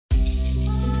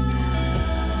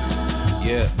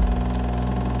Yeah.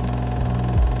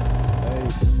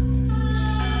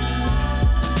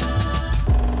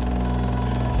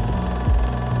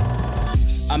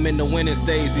 I'm in the winning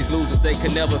stage, these losers, they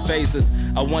can never face us.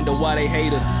 I wonder why they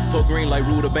hate us, tore green like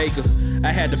Rutabaga.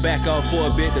 I had to back off for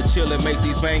a bit to chill and make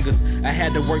these bangers. I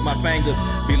had to work my fingers,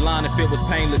 be lying if it was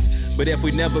painless. But if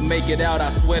we never make it out, I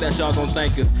swear that y'all gon'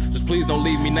 thank us. Just please don't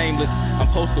leave me nameless, I'm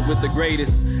posted with the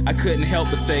greatest. I couldn't help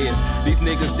but say it, these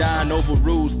niggas dying over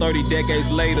rules 30 decades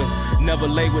later. Never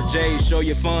late with Jay, show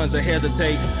your funds or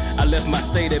hesitate. I left my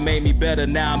state, it made me better,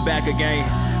 now I'm back again.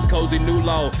 Cozy new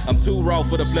law, I'm too raw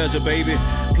for the pleasure, baby.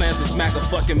 Plans to smack a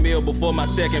fucking meal before my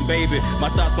second baby. My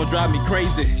thoughts gon' drive me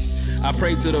crazy. I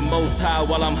pray to the most high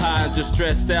while I'm high and just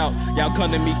stressed out. Y'all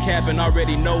come to me capping,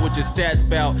 already know what your stats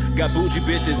bout. Got bougie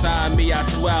bitches eyeing me, I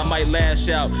swear I might lash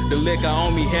out. The liquor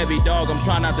on me heavy, dog, I'm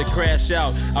trying not to crash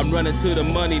out. I'm running to the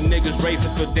money, niggas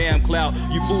racing for damn clout.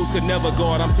 You fools could never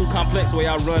guard, I'm too complex way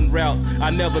I run routes. I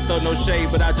never throw no shade,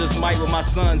 but I just might when my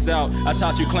son's out. I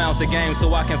taught you clowns the game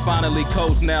so I can finally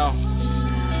coast now.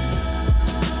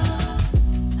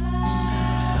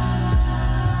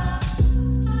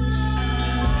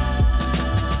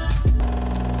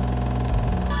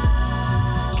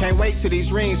 Can't wait till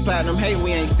these rings platinum, hate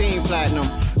we ain't seen platinum.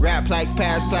 Rap plaques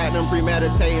past platinum,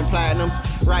 premeditating platinums.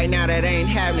 Right now that ain't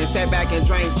happening, sat back and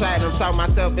drank platinum. Saw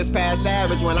myself as past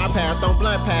average when I passed on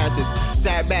blunt passes.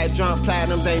 Sat back, drunk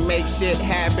platinums, ain't make shit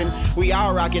happen. We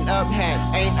all rocking up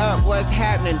hats, ain't up what's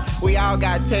happening. We all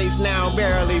got tapes now,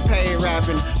 barely paid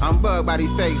rapping. I'm bugged by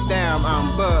these fakes, damn,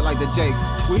 I'm bugged like the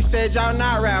Jakes. We said y'all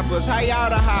not rappers, how y'all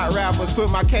the hot rappers? Put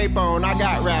my cape on, I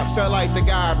got rap, felt like the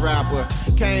God rapper.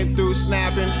 Came through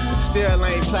snapping, still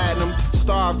ain't platinum.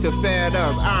 Starved to fed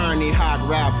up, irony hot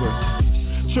rappers.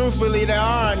 Truthfully, there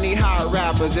aren't any hot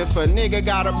rappers. If a nigga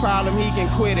got a problem, he can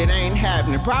quit, it ain't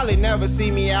happening. Probably never see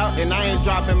me out, and I ain't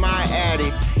dropping my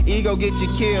addy. Ego get you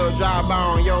killed, drive by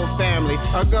on your family.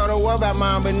 I go to war about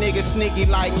mine, but niggas sneaky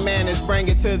like manners. Bring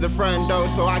it to the front door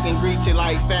so I can greet you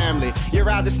like family. You'd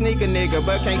rather sneak a nigga,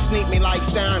 but can't sneak me like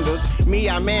sandals. Me,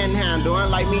 I manhandle,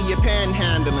 unlike me, you're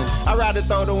panhandling. I'd rather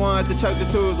throw the ones that chuck the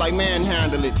tools like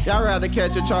manhandle it. Y'all rather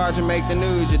catch a charge and make the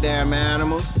news, you damn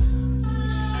animals.